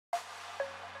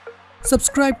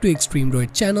Subscribe to Extreme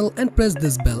Droid channel and press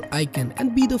this bell icon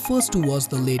and be the first to watch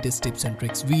the latest tips and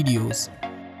tricks videos.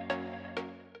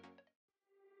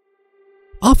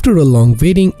 After a long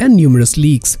waiting and numerous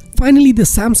leaks, finally the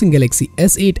Samsung Galaxy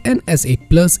S8 and S8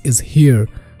 Plus is here.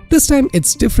 This time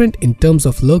it's different in terms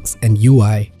of looks and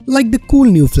UI. Like the cool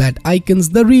new flat icons,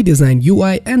 the redesigned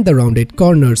UI and the rounded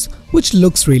corners, which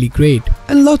looks really great.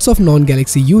 And lots of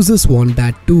non-Galaxy users want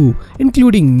that too,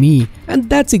 including me, and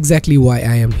that's exactly why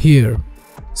I am here.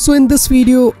 So in this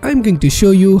video, I'm going to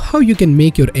show you how you can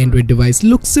make your Android device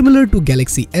look similar to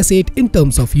Galaxy S8 in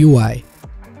terms of UI.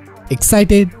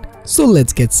 Excited? So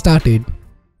let's get started.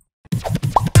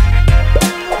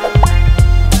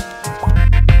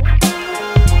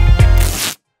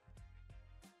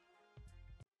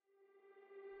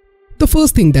 The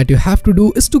first thing that you have to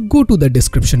do is to go to the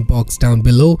description box down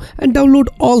below and download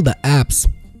all the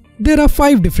apps. There are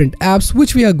 5 different apps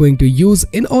which we are going to use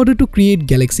in order to create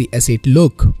Galaxy S8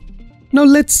 look. Now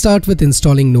let's start with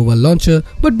installing Nova Launcher,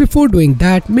 but before doing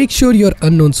that, make sure your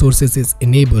unknown sources is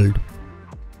enabled.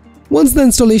 Once the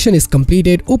installation is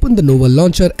completed, open the Nova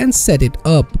Launcher and set it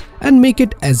up and make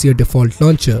it as your default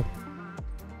launcher.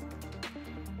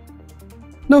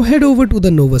 Now head over to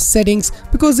the Nova settings,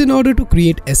 because in order to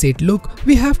create S8 look,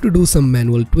 we have to do some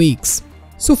manual tweaks.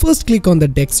 So first click on the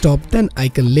desktop, then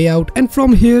icon layout, and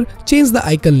from here change the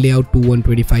icon layout to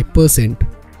 125%.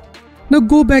 Now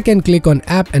go back and click on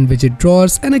app and widget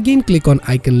drawers and again click on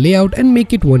icon layout and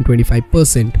make it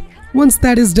 125%. Once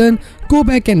that is done, go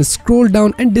back and scroll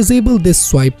down and disable this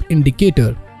swipe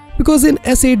indicator, because in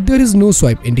S8 there is no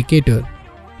swipe indicator.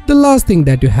 The last thing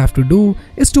that you have to do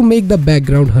is to make the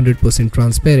background 100%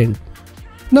 transparent.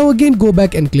 Now again go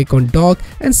back and click on dock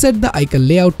and set the icon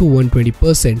layout to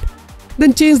 120%.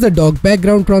 Then change the dock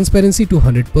background transparency to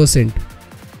 100%.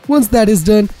 Once that is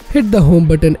done, hit the home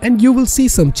button and you will see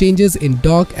some changes in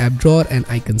dock, app drawer and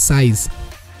icon size.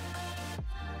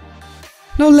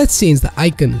 Now let's change the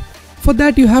icon. For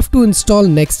that you have to install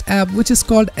next app, which is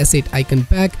called S8 Icon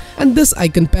Pack, and this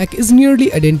icon pack is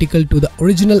nearly identical to the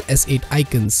original S8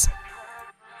 icons.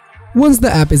 Once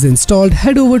the app is installed,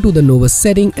 head over to the Nova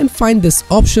setting and find this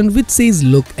option which says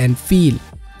look and feel.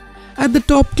 At the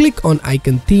top, click on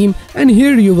icon theme and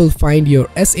here you will find your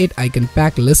S8 icon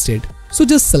pack listed. So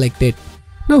just select it.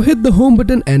 Now hit the home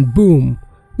button and boom!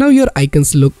 Now your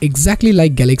icons look exactly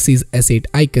like Galaxy's S8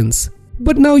 icons.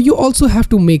 But now you also have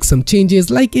to make some changes,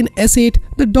 like in S8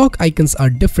 the dock icons are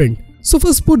different. So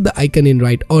first put the icon in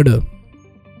right order.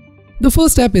 The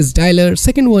first app is Dialer,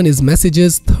 second one is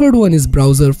Messages, third one is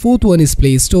Browser, fourth one is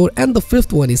Play Store and the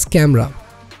fifth one is Camera.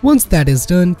 Once that is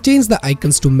done, change the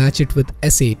icons to match it with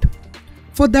S8.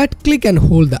 For that, click and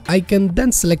hold the icon,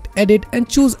 then select Edit and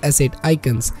choose S8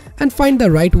 icons and find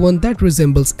the right one that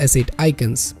resembles S8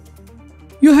 icons.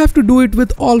 You have to do it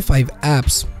with all 5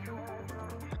 apps.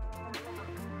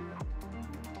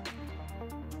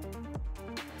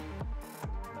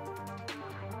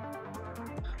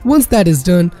 Once that is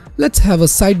done, let's have a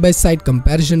side-by-side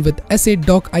comparison with S8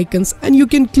 dock icons and you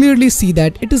can clearly see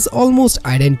that it is almost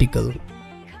identical.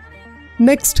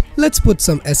 Next, let's put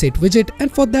some S8 widget,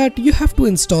 and for that you have to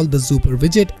install the Super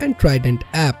widget and Trident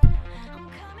app.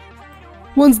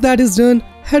 Once that is done,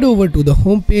 head over to the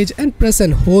home page and press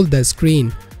and hold the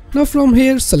screen. Now from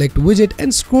here select widget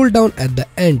and scroll down at the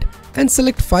end and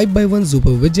select 5x1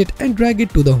 Super widget and drag it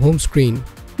to the home screen.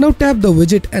 Now tap the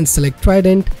widget and select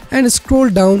Trident and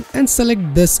scroll down and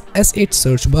select this S8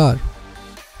 search bar.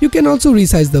 You can also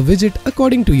resize the widget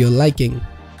according to your liking.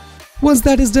 Once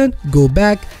that is done, go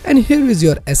back and here is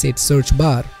your S8 search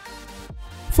bar.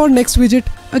 For next widget,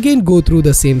 again go through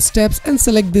the same steps and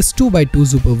select this 2x2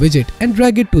 Super widget and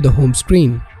drag it to the home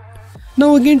screen.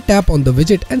 Now again tap on the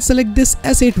widget and select this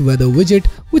S8 weather widget,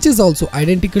 which is also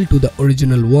identical to the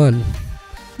original one.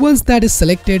 Once that is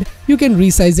selected, you can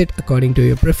resize it according to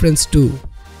your preference too.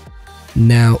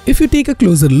 Now, if you take a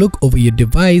closer look over your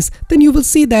device, then you will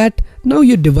see that now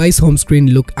your device home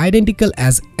screen look identical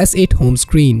as S8 home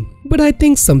screen. But I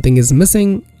think something is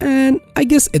missing, and I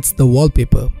guess it's the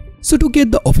wallpaper. So to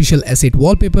get the official S8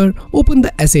 wallpaper, open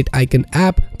the S8 icon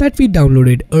app that we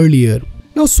downloaded earlier.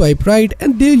 Now swipe right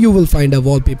and there you will find a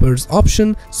wallpapers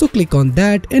option, so click on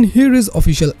that and here is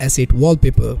official S8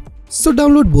 wallpaper. So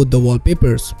download both the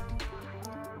wallpapers.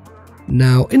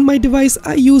 Now in my device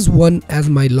I use one as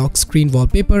my lock screen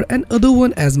wallpaper and other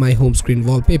one as my home screen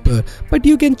wallpaper, but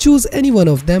you can choose any one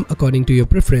of them according to your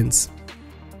preference.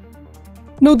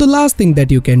 Now the last thing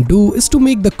that you can do is to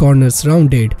make the corners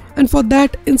rounded, and for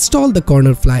that install the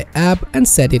Cornerfly app and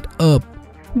set it up.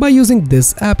 By using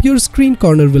this app, your screen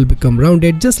corner will become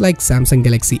rounded just like Samsung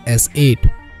Galaxy S8.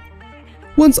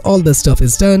 Once all the stuff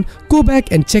is done, go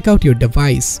back and check out your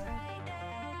device.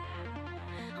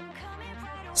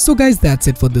 So guys, that's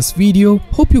it for this video.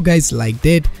 Hope you guys liked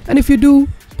it, and if you do,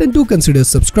 then do consider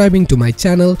subscribing to my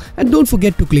channel and don't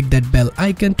forget to click that bell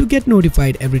icon to get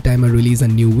notified every time I release a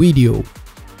new video.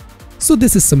 So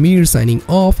this is Samir signing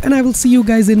off, and I will see you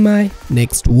guys in my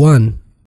next one.